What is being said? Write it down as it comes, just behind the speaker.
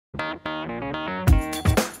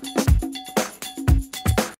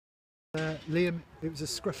Liam, it was a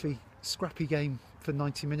scrappy game for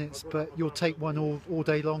 90 minutes, but you'll take one all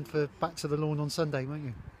day long for back to the lawn on Sunday, won't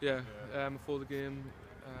you? Yeah, before the game,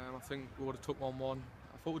 I think we would have took 1-1.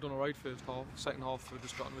 I thought we'd done alright first half. Second half, we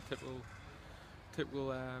just got into a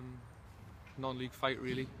typical non-league fight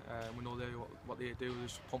really. We know what they do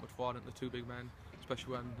is pump it forward into the two big men,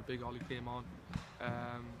 especially when the big Ollie came on.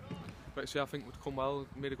 But I think we'd come well,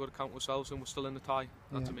 made a good account of ourselves, and we're still in the tie.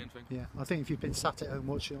 That's the main thing. Yeah, I think if you'd been sat at home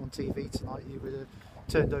watching it on TV tonight, you would have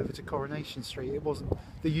turned over to Coronation Street. It wasn't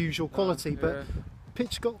the usual quality, but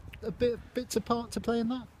pitch got a bit to part to play in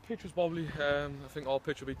that. Pitch was wobbly. I think our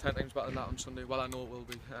pitch will be 10 times better than that on Sunday. Well, I know it will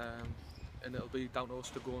be, and it'll be down to us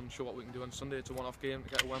to go and show what we can do on Sunday. It's a one-off game to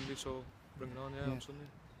get to Wembley, so bring it on, on Sunday.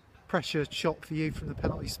 Pressure shot for you from the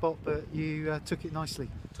penalty spot, but you took it nicely.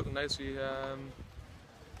 Took it nicely.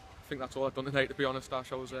 I think that's all I've done tonight, to be honest.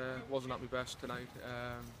 Ash, I wasn't at my best tonight.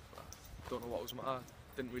 Don't know what was the matter.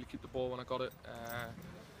 Didn't really keep the ball when I got it.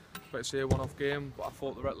 But it's a one-off game. But I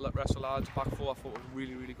thought the rest of the lads back four, I thought were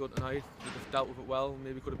really, really good tonight. They've dealt with it well.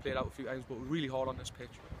 Maybe could have played out a few times, but really hard on this pitch.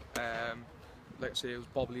 Like I say, it was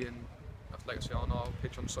bobbly, and like I say, on our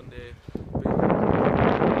pitch on Sunday,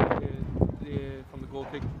 from the goal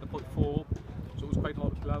kick, they put 4 up, so it was quite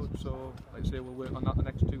hard to pull out. So like I say, we'll work on that the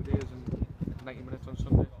next 2 days and 90 minutes on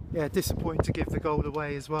Sunday. Yeah, disappointing to give the goal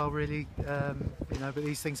away as well, really. But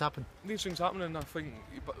these things happen. These things happen, and I think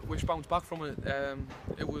we bounced back from it.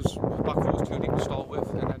 It was back four was too deep to start with,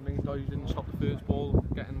 and then Mingdoy didn't stop the first ball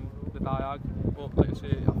getting the diag. But like I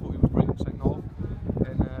say, I thought he was brilliant second half,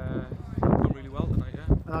 and done really well tonight.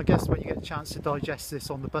 Yeah. And I guess when you get a chance to digest this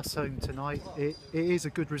on the bus home tonight, it is a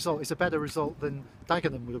good result. It's a better result than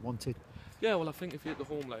Dagenham would have wanted. Yeah, well, I think if you hit the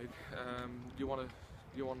home leg, you want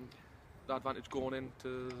the advantage going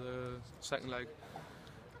into the second leg.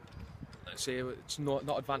 Let's say it's not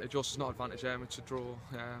advantage us, it's not advantage them, it's a draw.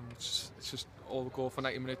 It's just all go for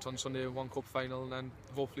 90 minutes on Sunday, one cup final, and then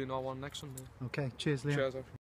hopefully another one next Sunday. Okay, cheers Liam. Cheers.